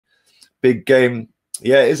Big game.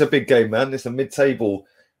 Yeah, it is a big game, man. It's a mid-table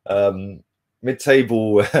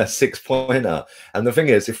 6-pointer. And the thing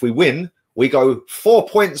is, if we win, we go 4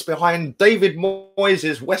 points behind David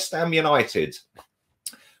Moyes' West Ham United.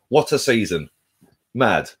 What a season.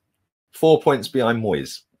 Mad. 4 points behind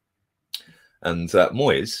Moyes. And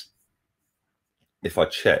Moyes, if I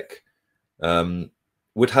check,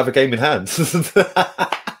 would have a game in hand.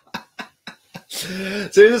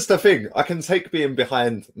 So here's the thing. I can take being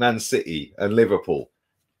behind Man City and Liverpool.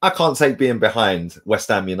 I can't take being behind West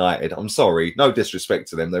Ham United. I'm sorry. No disrespect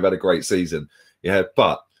to them. They've had a great season. Yeah,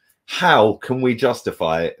 but how can we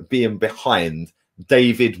justify being behind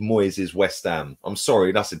David Moyes' West Ham? I'm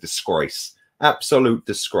sorry. That's a disgrace. Absolute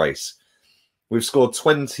disgrace. We've scored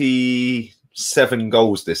 27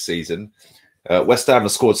 goals this season. West Ham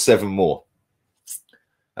have scored 7 more.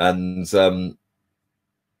 And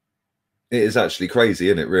it is actually crazy,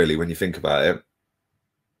 isn't it, really, when you think about it?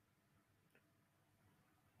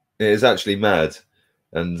 It is actually mad.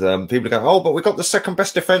 And people go, oh, but we got the second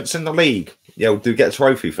best defence in the league. Yeah, we'll do get a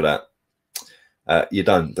trophy for that. You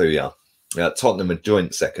don't, do you? Tottenham are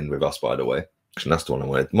joint second with us, by the way. And that's the one I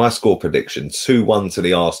wanted. My score prediction, 2-1 to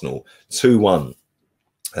the Arsenal. 2-1.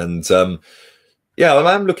 And yeah,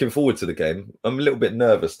 I'm looking forward to the game. I'm a little bit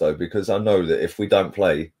nervous, though, because I know that if we don't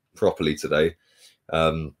play properly today,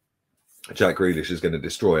 Jack Grealish is going to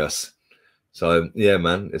destroy us. So, yeah,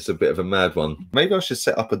 man, it's a bit of a mad one. Maybe I should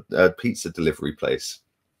set up a pizza delivery place.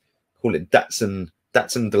 Call it Datsun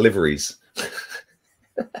Deliveries.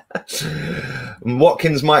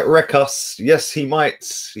 Watkins might wreck us. Yes, he might.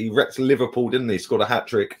 He wrecked Liverpool, didn't he? Scored a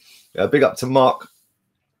hat-trick. Big up to Mark.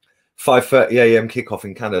 5:30 a.m. kickoff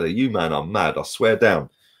in Canada. You, man, are mad. I swear down.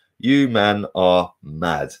 You, man, are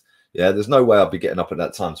mad. Yeah, there's no way I'd be getting up at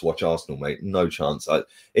that time to watch Arsenal, mate. No chance.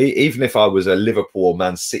 Even if I was a Liverpool or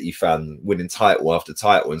Man City fan winning title after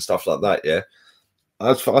title and stuff like that, yeah,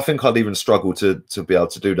 I think I'd even struggle to be able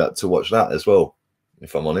to do that, to watch that as well,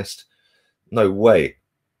 if I'm honest. No way.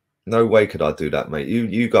 No way could I do that, mate.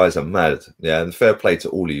 You guys are mad. Yeah, and fair play to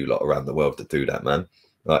all of you lot around the world that do that, man.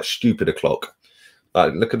 Like, stupid o'clock.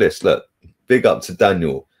 Like, look at this. Look, big up to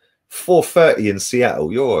Daniel. 4:30 in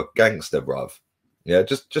Seattle. You're a gangster, bruv. Yeah,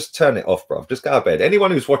 just turn it off, bruv. Just go to bed.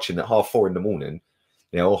 Anyone who's watching at 4:30 in the morning,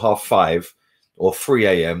 you know, or 5:30 or 3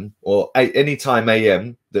 a.m. or any time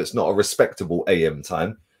a.m. that's not a respectable a.m.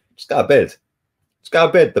 time, just go to bed. Just go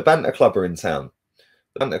to bed. The Banter Club are in town.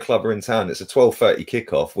 The Banter Club are in town. It's a 12:30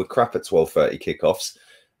 kickoff. We're crap at 12:30 kickoffs.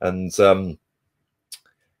 And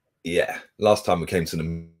yeah, last time we came to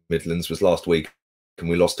the Midlands was last week, and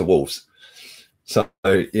we lost to Wolves. So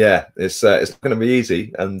yeah, it's not going to be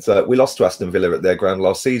easy, and we lost to Aston Villa at their ground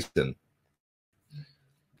last season.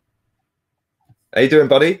 How you doing,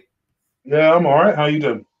 buddy? Yeah, I'm all right. How you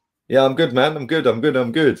doing? Yeah, I'm good, man. I'm good.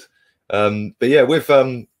 But yeah, with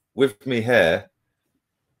me hair,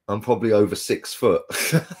 I'm probably over 6 foot.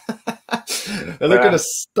 And look at the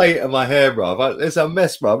state of my hair, bruv. It's a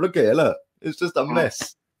mess, bruv. Look at it. Look, it's just a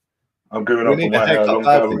mess. I'm giving up on my hair a long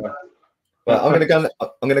time ago. But I'm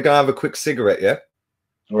gonna go have a quick cigarette, yeah.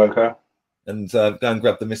 Okay. And go and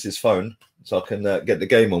grab the missus' phone so I can get the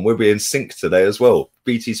game on. We'll be in sync today as well.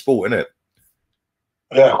 BT Sport, innit?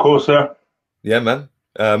 Yeah, of course, yeah. Yeah, man.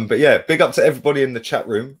 But yeah, big up to everybody in the chat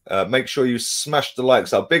room. Make sure you smash the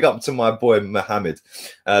likes up. Big up to my boy Mohammed.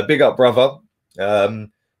 Big up, brother.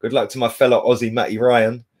 Good luck to my fellow Aussie Matty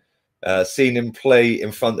Ryan. Seen him play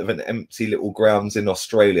in front of an empty little grounds in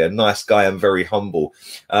Australia. Nice guy and very humble.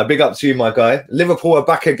 Big up to you, my guy. Liverpool are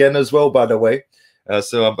back again as well, by the way.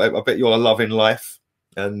 So I bet you're loving life.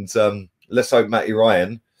 And let's hope Matty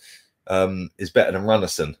Ryan is better than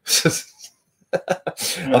Runnison.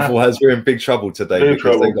 Otherwise, we're in big trouble today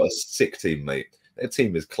because they've got a sick team, mate. Their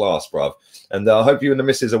team is class, bruv. And I hope you and the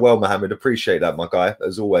missus are well, Mohammed. Appreciate that, my guy,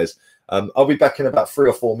 as always. I'll be back in about 3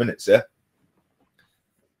 or 4 minutes, yeah?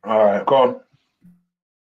 All right, go on.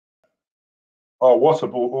 Oh, what a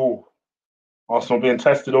ball. Oh, Arsenal being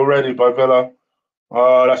tested already by Villa.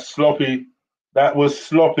 Oh, that's sloppy. That was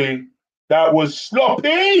sloppy. That was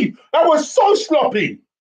sloppy. That was so sloppy.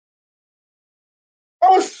 That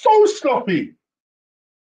was so sloppy.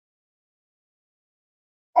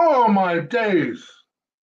 Oh, my days.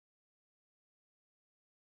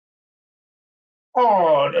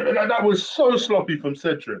 Oh, that was so sloppy from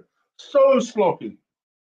Cedric. So sloppy.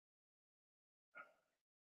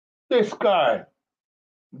 This guy,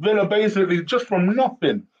 Villa basically just from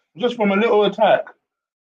nothing, just from a little attack,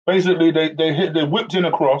 basically they whipped in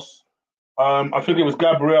across. I think it was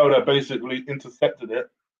Gabriel that basically intercepted it.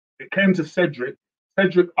 It came to Cedric.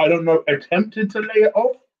 Cedric, I don't know, attempted to lay it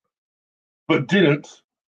off, but didn't.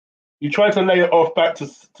 He tried to lay it off back to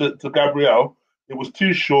Gabriel. It was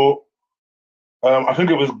too short. I think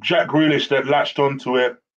it was Jack Grealish that latched onto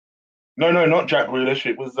it. No, not Jack Grealish.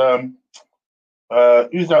 It was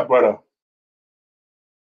who's that brother?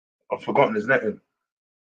 I've forgotten his name.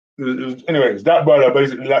 Anyways, that brother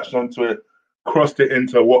basically latched onto it, crossed it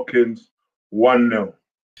into Watkins, 1-0.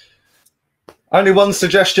 Only one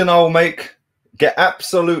suggestion I'll make: get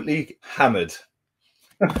absolutely hammered.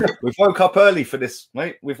 We've woke up early for this,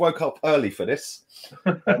 mate. We've woke up early for this.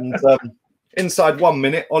 And inside 1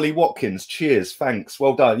 minute, Ollie Watkins. Cheers, thanks,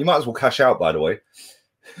 well done. You might as well cash out, by the way.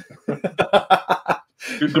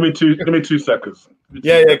 Give me 2 seconds.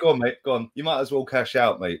 Yeah, go on, mate. Go on. You might as well cash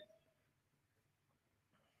out, mate.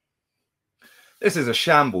 This is a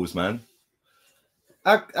shambles, man.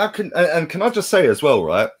 Can I just say as well,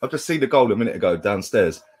 right? I just see the goal a minute ago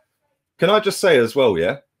downstairs. Can I just say as well,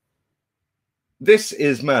 yeah? This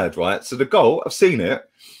is mad, right? So the goal, I've seen it.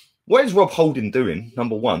 What is Rob Holding doing,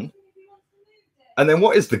 number one? And then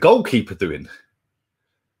what is the goalkeeper doing?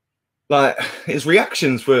 Like, his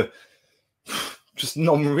reactions were just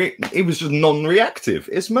it was just non-reactive.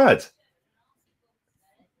 It's mad.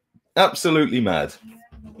 Absolutely mad.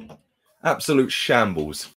 Absolute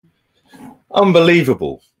shambles.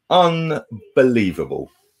 Unbelievable.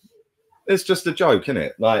 Unbelievable. It's just a joke, isn't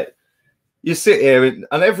it? Like, you sit here and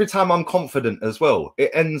every time I'm confident as well, it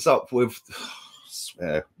ends up with, I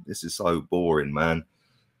swear, this is so boring, man.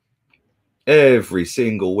 Every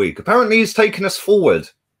single week. Apparently he's taken us forward.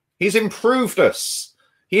 He's improved us.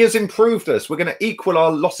 He has improved us. We're going to equal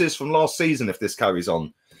our losses from last season if this carries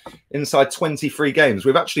on. Inside 23 games.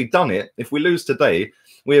 We've actually done it. If we lose today,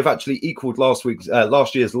 we have actually equaled last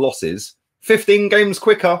year's losses 15 games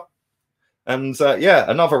quicker. And yeah,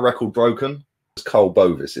 another record broken. Cole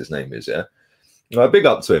Bovis, his name is, yeah. Big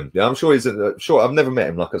up to him. Yeah, I'm sure he's sure. I've never met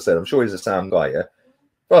him, like I said. I'm sure he's a sound guy, yeah.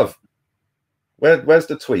 Bruv, where's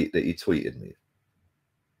the tweet that he tweeted me?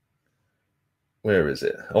 Where is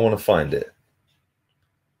it? I want to find it.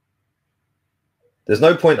 There's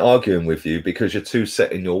no point arguing with you because you're too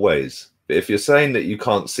set in your ways. But if you're saying that you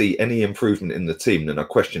can't see any improvement in the team, then I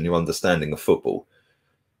question your understanding of football.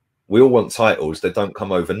 We all want titles. They don't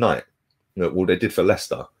come overnight. Well, they did for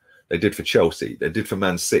Leicester. They did for Chelsea. They did for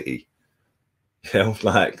Man City. Yeah,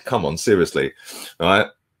 like, come on, seriously. All right.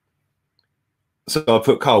 So I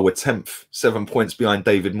put Carl with 10th, 7 points behind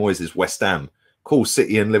David Moyes' West Ham. Cool,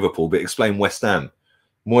 City and Liverpool, but explain West Ham.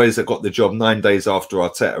 Moyes had got the job 9 days after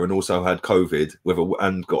Arteta and also had COVID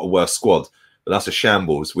and got a worse squad. But that's a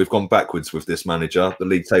shambles. We've gone backwards with this manager. The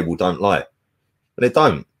league table don't lie. But it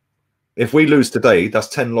don't. If we lose today, that's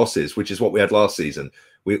 10 losses, which is what we had last season.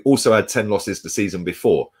 We also had 10 losses the season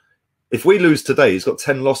before. If we lose today, he's got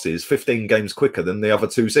 10 losses, 15 games quicker than the other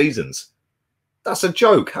 2 seasons. That's a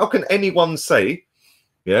joke. How can anyone say,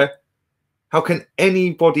 yeah? How can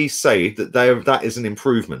anybody say that that is an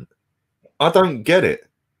improvement? I don't get it.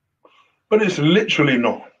 But it's literally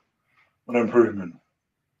not an improvement.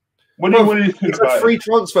 When you think about 3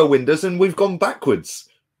 transfer windows and we've gone backwards.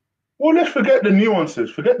 Well, let's forget the nuances.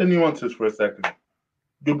 Forget the nuances for a second.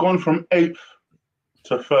 You've gone from 8th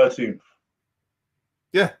to 13th.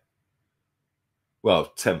 Yeah.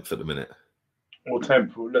 Well, 10th at the minute. Or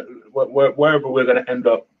 10th. Wherever we're going to end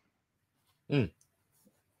up. Mm.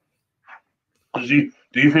 Do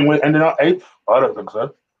you think we're ending up 8th? I don't think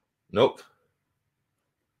so. Nope.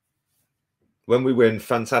 When we win,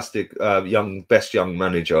 fantastic best young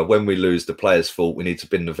manager. When we lose, the players' fault. We need to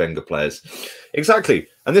bin the Wenger players. Exactly.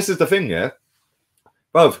 And this is the thing, yeah?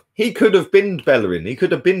 Bruv, he could have binned Bellerin. He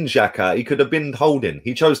could have binned Xhaka. He could have binned Holding.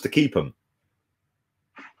 He chose to keep them.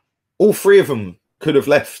 All 3 of them could have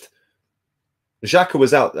left. Xhaka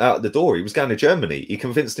was out the door. He was going to Germany. He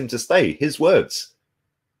convinced him to stay. His words.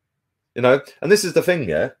 You know? And this is the thing,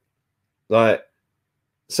 yeah? Like,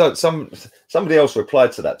 so somebody else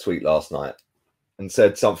replied to that tweet last night and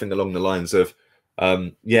said something along the lines of,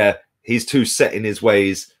 yeah, he's too set in his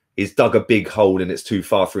ways. He's dug a big hole and it's too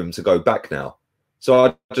far for him to go back now. So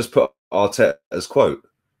I just put Arteta's quote,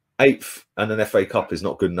 8th and an FA Cup is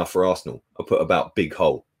not good enough for Arsenal. I put about big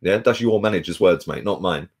hole. Yeah, that's your manager's words, mate, not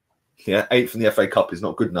mine. Yeah, 8th in the FA Cup is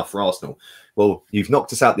not good enough for Arsenal. Well, you've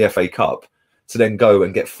knocked us out the FA Cup to then go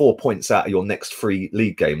and get 4 points out of your next 3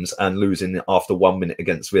 league games and losing after 1 minute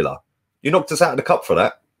against Villa. You knocked us out of the cup for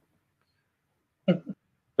that.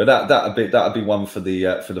 But that'd be one for the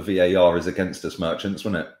VAR is against us merchants,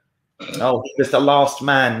 wouldn't it? Oh, he was the last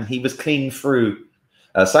man. He was clean through.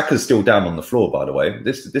 Saka's still down on the floor, by the way.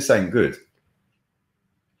 This ain't good.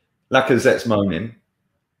 Lacazette's moaning,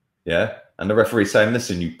 yeah, And the referee saying,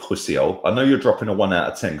 listen, you pussy hole, I know you're dropping a 1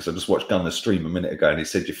 out of 10 because I just watched Gunner's stream a minute ago and he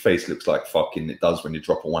said your face looks like fucking it does when you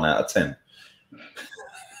drop a 1 out of 10.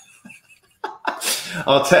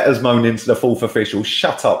 Arteta's moaning to the fourth official.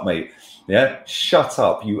 Shut up, mate. Yeah? Shut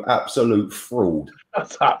up, you absolute fraud.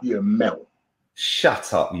 Shut up, you melt.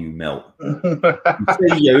 Shut up, you melt.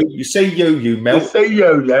 You say you melt. You say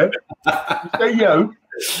yo, yeah. You say yo.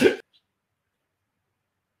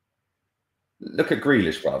 Look at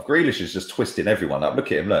Grealish, bruv. Grealish is just twisting everyone up.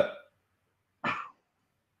 Look at him, look.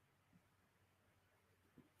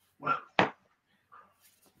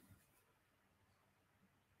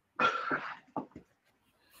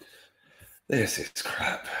 This is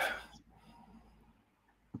crap.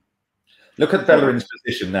 Look at Bellerin's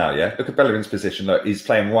position now, yeah? Look at Bellerin's position. Look, he's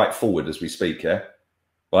playing right forward as we speak, yeah?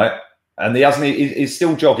 Right? And he hasn't, he's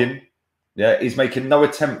still jogging, yeah? He's making no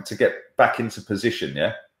attempt to get back into position,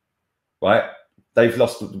 yeah? Right? We've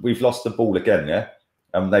lost the ball again, yeah?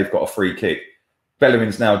 And they've got a free kick.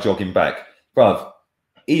 Bellerin's now jogging back. Bruv,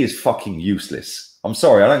 he is fucking useless. I'm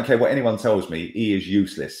sorry, I don't care what anyone tells me. He is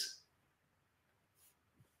useless.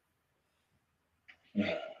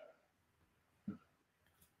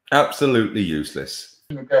 Absolutely useless.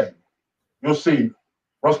 Again, you'll see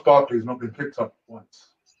Ross Barkley's not been picked up once.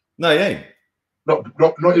 No, he ain't.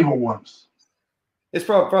 Not even once. It's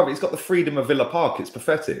brother, he's got the freedom of Villa Park. It's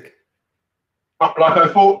pathetic. Like I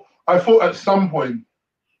thought at some point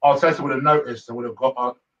Arteta would have noticed and would have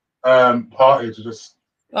got Partey to just.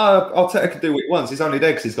 Arteta could do it once. He's only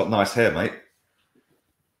there because he's got nice hair, mate.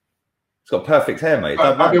 He's got perfect hair, mate.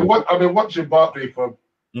 I've been watching Barkley for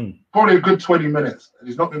probably a good 20 minutes, and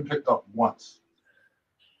he's not been picked up once.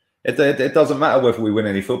 It doesn't matter whether we win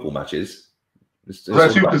any football matches.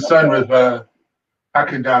 I'm too concerned with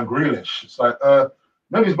hacking down Grealish. It's like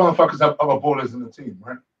maybe these motherfuckers have other ballers in the team,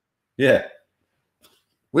 right? Yeah,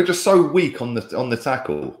 we're just so weak on the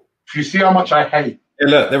tackle. If you see how much I hate. Yeah,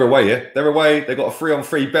 look, they're away. Yeah, they're away. They got a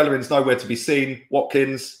 3-on-3. Bellerin's nowhere to be seen.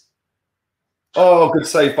 Watkins. Oh, good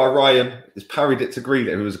save by Ryan. He's parried it to Grealish.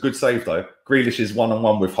 It was a good save, though. Grealish is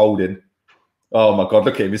 1-on-1 with Holding. Oh, my God.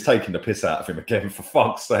 Look at him. He's taking the piss out of him again, for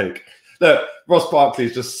fuck's sake. Look, Ross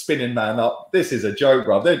Barkley's just spinning man up. This is a joke,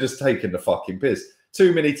 bruv. They're just taking the fucking piss.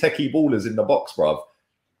 Too many techie ballers in the box, bruv.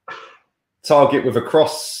 Target with a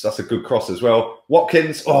cross. That's a good cross as well.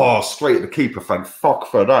 Watkins. Oh, straight at the keeper. Thank fuck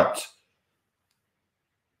for that.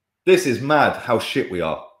 This is mad how shit we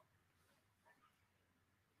are.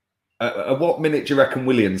 At what minute do you reckon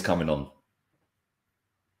Williams coming on?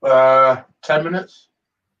 10 minutes.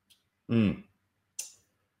 That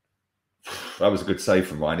was a good save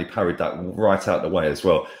from Ryan. He parried that right out the way as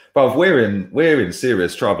well. But we're in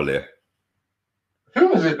serious trouble here. Who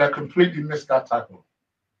was it that completely missed that tackle?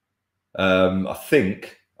 I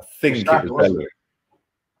think it was Bellerin.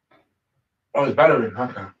 Oh, it's Bellerin,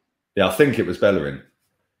 okay. Yeah, I think it was Bellerin.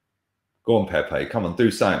 Go on, Pepe. Come on,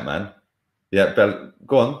 do something, man. Yeah,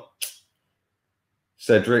 go on.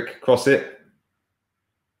 Cedric, cross it.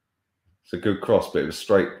 It's a good cross, but it was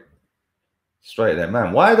straight there.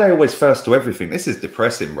 Man, why are they always first to everything? This is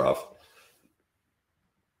depressing, bruv.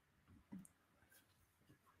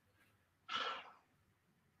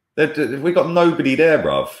 We got nobody there,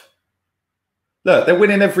 bruv. Look, they're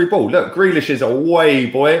winning every ball. Look, Grealish is away,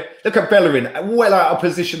 boy. Look at Bellerin, well out of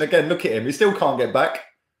position again. Look at him. He still can't get back.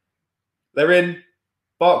 They're in.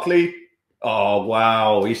 Barkley. Oh,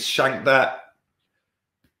 wow. He shanked that.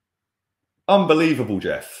 Unbelievable,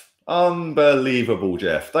 Jeff. Unbelievable,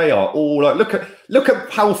 Jeff. They are all like, look at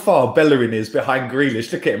how far Bellerin is behind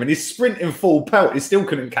Grealish. Look at him, and he's sprinting full pelt. He still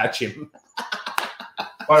couldn't catch him.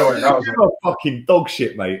 By the way, that was a fucking dog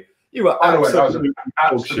shit, mate. You were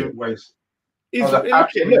absolute waste. He's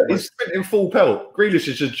sprinting full pelt. Grealish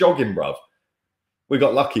is just jogging, bruv. We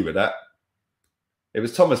got lucky with that. It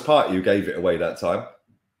was Thomas Partey who gave it away that time.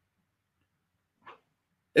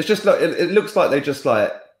 It's just like it looks like they just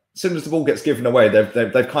like. As soon as the ball gets given away,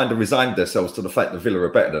 they've kind of resigned themselves to the fact that Villa are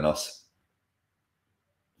better than us.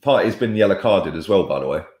 Partey's been yellow carded as well, by the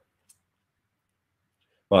way.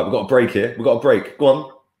 Right, we've got a break here. We've got a break. Go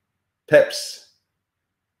on. Peps.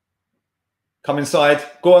 Come inside.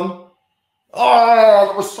 Go on. Oh,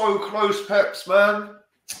 that was so close, Peps, man.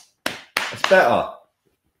 That's better.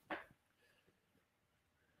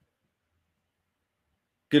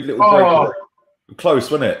 Good little break.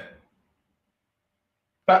 Close, wasn't it?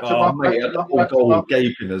 Goal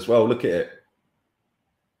gaping as well. Look at it.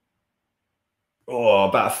 Oh,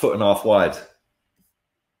 about a foot and a half wide.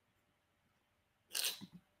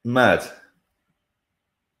 Mad.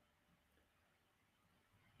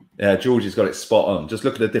 Yeah, Georgie's got it spot on. Just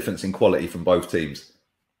look at the difference in quality from both teams.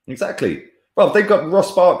 Exactly. Well, they've got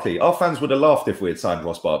Ross Barkley. Our fans would have laughed if we had signed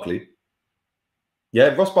Ross Barkley.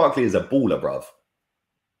 Yeah, Ross Barkley is a baller, bruv.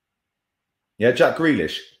 Yeah, Jack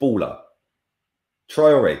Grealish, baller.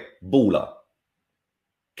 Traore, baller.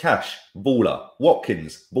 Cash, baller.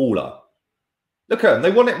 Watkins, baller. Look at them.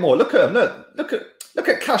 They want it more. Look at them. Look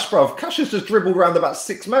at Cash, bruv. Cash has just dribbled around about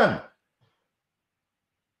 6 men.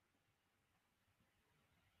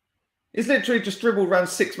 He's literally just dribbled around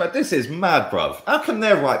 6 men. This is mad, bruv. How can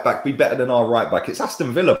their right back be better than our right back? It's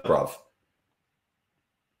Aston Villa, bruv.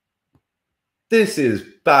 This is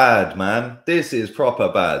bad, man. This is proper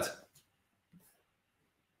bad.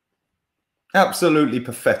 Absolutely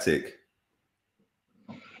pathetic.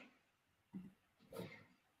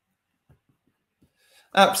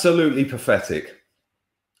 Absolutely pathetic.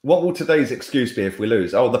 What will today's excuse be if we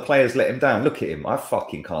lose? Oh, the players let him down. Look at him. I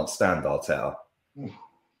fucking can't stand Arteta.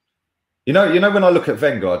 You know when I look at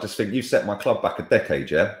Wenger, I just think you set my club back a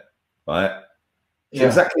decade, yeah? Right? It's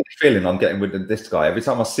exactly the feeling I'm getting with this guy. Every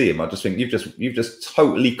time I see him, I just think you've just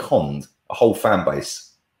totally conned a whole fan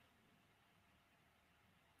base.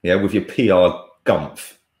 Yeah, with your PR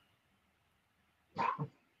gumph.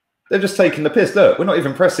 They're just taking the piss. Look, we're not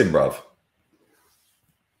even pressing, bruv.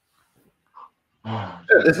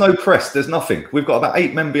 There's no press. There's nothing. We've got about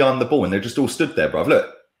 8 men behind the ball, and they're just all stood there, bruv.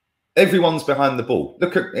 Look, everyone's behind the ball.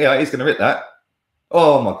 Look at, yeah, he's going to hit that.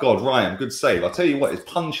 Oh my God, Ryan, good save. I'll tell you what, his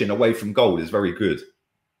punching away from goal is very good.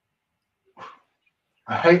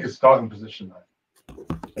 I hate his starting position, though.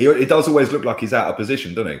 It does always look like he's out of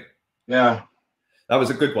position, doesn't he? Yeah. That was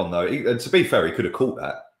a good one, though. To be fair, he could have caught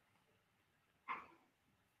that.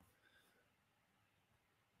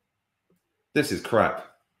 This is crap.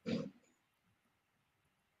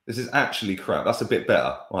 This is actually crap. That's a bit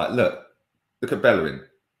better. Right, look at Bellerin.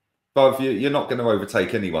 But you're not going to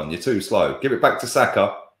overtake anyone. You're too slow. Give it back to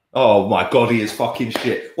Saka. Oh my God, he is fucking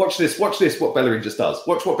shit. Watch this. Watch this. What Bellerin just does.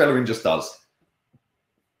 Watch what Bellerin just does.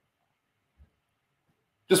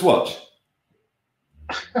 Just watch.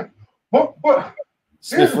 What?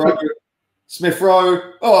 Smith Rowe. Smith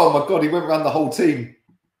Rowe. Oh my God, he went around the whole team.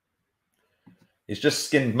 He's just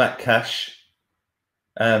skinned Matt Cash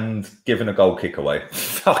and given a goal kick away.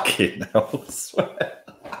 Fucking hell, I swear.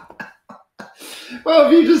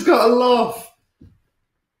 Well, you just got to laugh.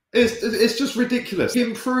 It's just ridiculous. We've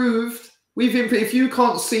improved. If you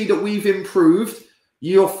can't see that we've improved,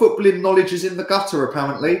 your footballing knowledge is in the gutter,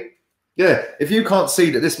 apparently. Yeah, if you can't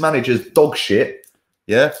see that this manager's dog shit,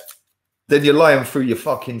 yeah, then you're lying through your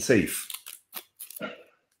fucking teeth.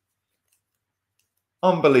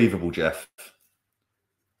 Unbelievable, Jeff.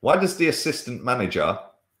 Why does the assistant manager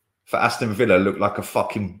for Aston Villa look like a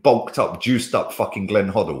fucking bulked up, juiced up fucking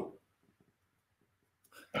Glenn Hoddle?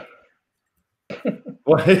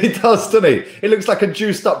 Well, he does, doesn't he? He looks like a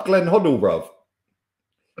juiced up Glenn Hoddle, bruv.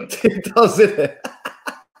 He does, isn't it?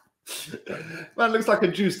 Man looks like a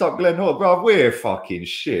juiced up Glenn Hoddle, bruv. We're fucking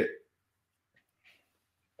shit.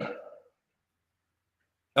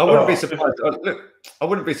 I wouldn't be surprised. Look, I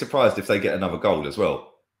wouldn't be surprised if they get another goal as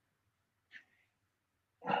well.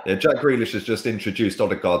 Yeah, Jack Grealish has just introduced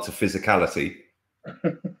Odegaard to physicality.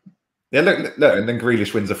 Yeah, look, and then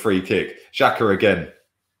Grealish wins a free kick. Xhaka again.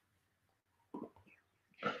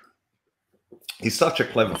 He's such a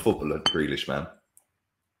clever footballer, Grealish, man.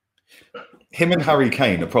 Him and Harry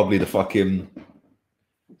Kane are probably the fucking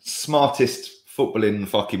smartest footballing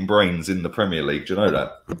fucking brains in the Premier League. Do you know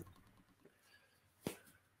that?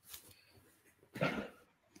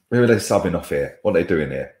 Who are they subbing off here? What are they doing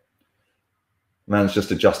here? Man's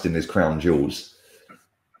just adjusting his crown jewels.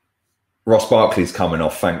 Ross Barkley's coming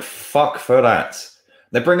off. Thank fuck for that.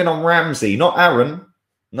 They're bringing on Ramsey, not Aaron,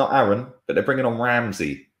 but they're bringing on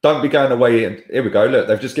Ramsey. Don't be going away. And here we go. Look,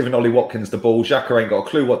 they've just given Ollie Watkins the ball. Xhaka ain't got a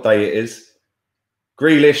clue what day it is.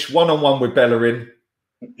 Grealish, one-on-one with Bellerin.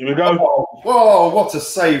 Here we go. Whoa, what a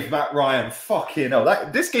save, Matt Ryan. Fucking hell.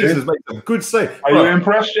 This geezer's made some good saves. Are you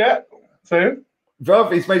impressed yet?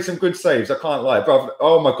 Bruv, he's made some good saves. I can't lie. Bruv,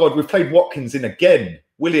 oh my God, we've played Watkins in again.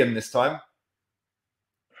 William this time.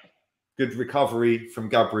 Good recovery from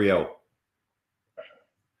Gabriel.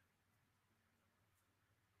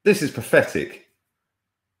 This is pathetic.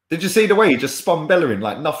 Did you see the way he just spun Bellerin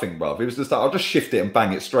like nothing, bruv? He was just like, I'll just shift it and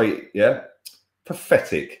bang it straight. Yeah?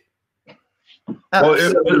 Pathetic. Well,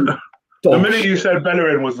 the minute you said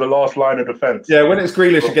Bellerin was the last line of defence. Yeah, when it's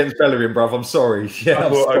Grealish against Bellerin, bruv, I'm sorry. Yeah,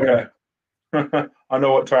 I'm sorry. Okay. I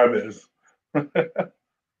know what time it is.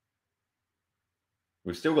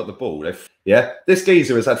 We've still got the ball. Yeah, this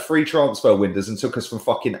geezer has had 3 transfer windows and took us from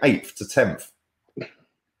fucking 8th to 10th. Do you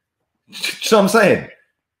know what I'm saying?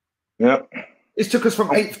 Yeah. It took us from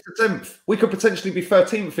 8th to 10th. We could potentially be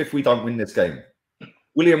 13th if we don't win this game.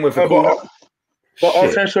 William with the ball. But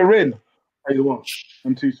Shit. Arteta in. Tell you what,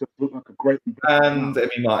 them two look like a great. And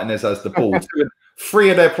Emi Martinez has the ball. 3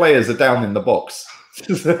 of their players are down in the box.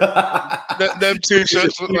 Them two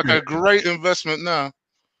shirts look like a great investment now.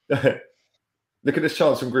 Look at this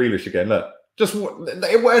chance from Grealish again. Look,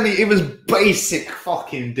 it was basic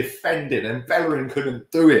fucking defending, and Bellerin couldn't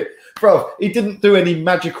do it, bro. He didn't do any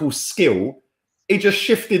magical skill. He just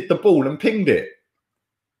shifted the ball and pinged it.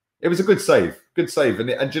 It was a good save. Good save.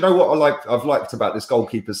 And do you know what I've liked about this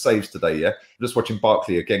goalkeeper's saves today, yeah? I'm just watching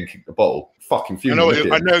Barkley again kick the ball. Fucking fuming.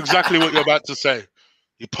 I know exactly what you're about to say.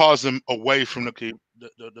 He passed them away from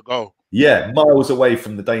the goal. Yeah, miles away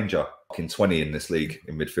from the danger. Fucking 20 in this league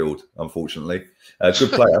in midfield, unfortunately.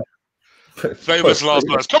 Good player. Famous last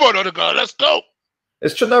words. Come on, Odegaard, let's go.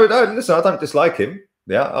 It's true. No, listen, I don't dislike him.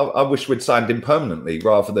 Yeah, I wish we'd signed him permanently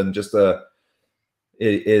rather than just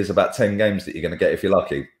here's about 10 games that you're going to get if you're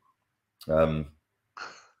lucky.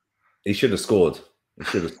 He should have scored. He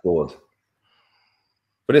should have scored.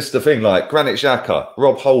 But it's the thing, like Granit Xhaka,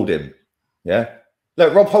 Rob Holding. Yeah.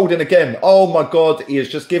 Look, Rob Holding again. Oh my God, he has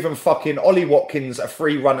just given fucking Ollie Watkins a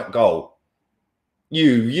free run at goal.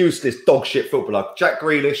 You useless dog shit footballer. Jack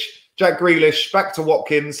Grealish, back to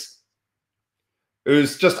Watkins,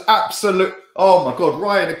 who's just absolute. Oh my God,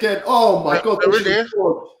 Ryan again. Oh my God.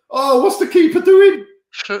 Oh, what's the keeper doing?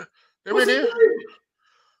 What's he doing?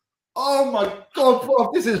 Oh my God,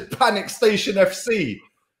 bro, this is Panic Station FC.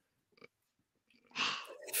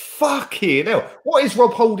 Fucking hell. What is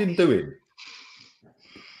Rob Holding doing?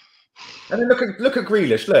 And then look at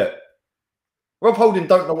Grealish, look. Rob Holding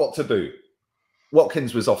don't know what to do.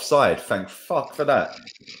 Watkins was offside, thank fuck for that.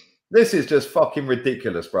 This is just fucking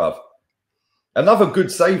ridiculous, bruv. Another good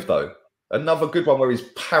save, though. Another good one where he's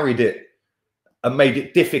parried it and made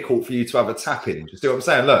it difficult for you to have a tap in. Do you see what I'm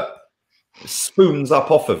saying? Look. Spoons up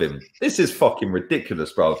off of him. This is fucking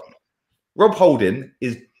ridiculous, bro. Rob Holding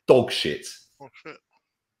is dog shit. Oh, shit.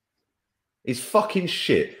 He's fucking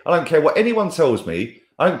shit. I don't care what anyone tells me.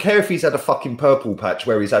 I don't care if he's had a fucking purple patch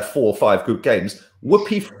where he's had 4 or 5 good games.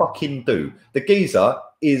 Whoopie fucking do. The geezer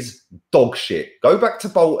is dog shit. Go back to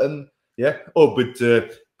Bolton. Yeah. Oh, but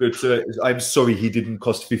I'm sorry he didn't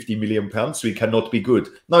cost £50 million, so he cannot be good.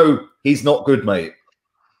 No, he's not good, mate.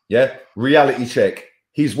 Yeah. Reality check.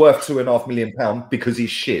 He's worth £2.5 million because he's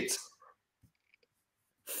shit.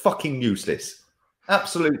 Fucking useless.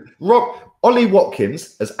 Absolute. Ollie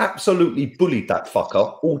Watkins has absolutely bullied that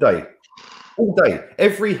fucker all day. All day.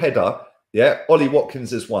 Every header, yeah, Ollie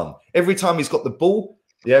Watkins has won. Every time he's got the ball,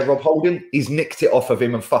 yeah, Rob Holding, he's nicked it off of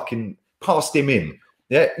him and fucking passed him in.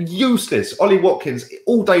 Yeah, useless. Ollie Watkins,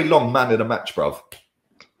 all day long, man of the match, bruv.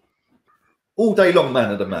 All day long,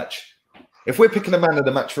 man of the match. If we're picking a man of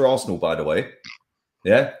the match for Arsenal, by the way,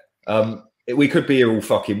 yeah, we could be here all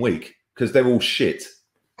fucking week because they're all shit.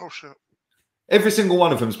 Oh, shit. Every single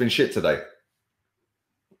one of them's been shit today.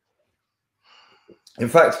 In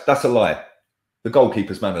fact, that's a lie. The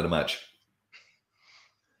goalkeeper's man of the match.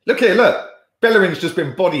 Look here, look. Bellerin's just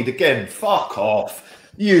been bodied again. Fuck off.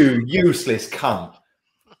 You useless cunt.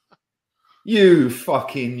 You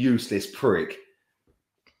fucking useless prick.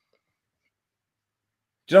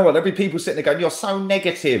 Do you know what? There'll be people sitting there going, you're so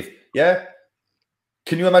negative. Yeah?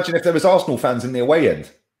 Can you imagine if there was Arsenal fans in the away end?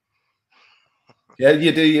 Yeah,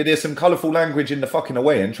 you do some colourful language in the fucking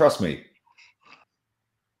away end, trust me.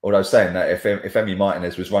 Although saying that, if Emi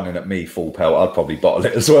Martinez was running at me full pelt, I'd probably bottle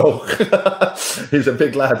it as well. He's a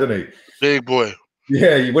big lad, isn't he? Big boy.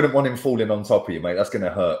 Yeah, you wouldn't want him falling on top of you, mate. That's going to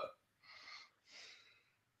hurt.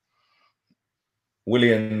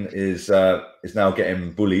 Willian is now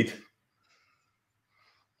getting bullied.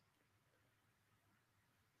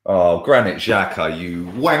 Oh, Granit Xhaka, you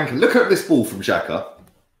wank. Look at this ball from Xhaka.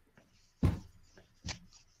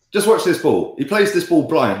 Just watch this ball. He plays this ball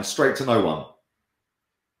blind, straight to no one.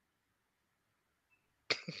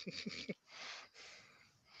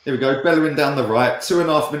 Here we go. Bellerin down the right.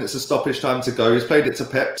 2.5 minutes of stoppage time to go. He's played it to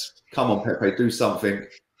Pep. Come on, Pepe, do something.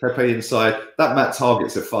 Pepe inside. That Matt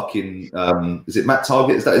Target's a fucking... is it Matt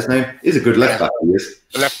Target? Is that his name? He's a good left back, he is.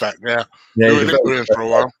 Left back, yeah. Yeah, he's been for a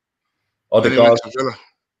while.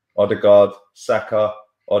 Odegaard, Saka,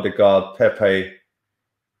 Odegaard, Pepe,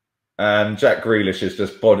 and Jack Grealish is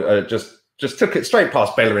just took it straight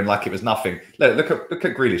past Bellerin like it was nothing. Look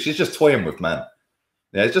at Grealish. He's just toying with man.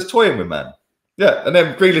 Yeah, he's just toying with man. Yeah, and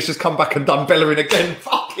then Grealish has come back and done Bellerin again.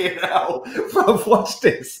 Fucking hell. Bro, watch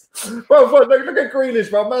this. Bro, look at Grealish,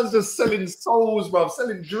 bro. Man's just selling souls, bro.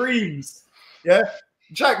 Selling dreams. Yeah?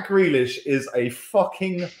 Jack Grealish is a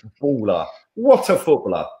fucking baller. What a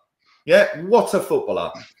footballer. Yeah? What a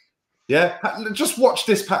footballer. Yeah? Just watch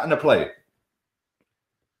this pattern of play.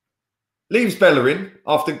 leaves Bellerin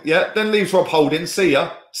after, then leaves Rob Holding, see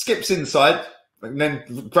ya, skips inside, and then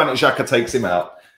Granit Xhaka takes him out.